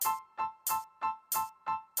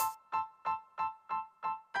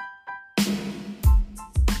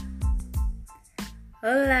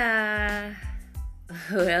Hola!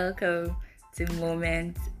 Welcome to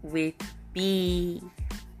Moment with B.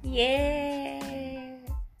 Yeah!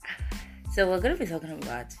 So, we're going to be talking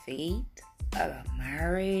about faith, about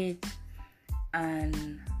marriage,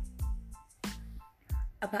 and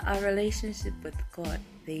about our relationship with God,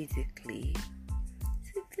 basically.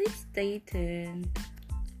 So, please stay tuned.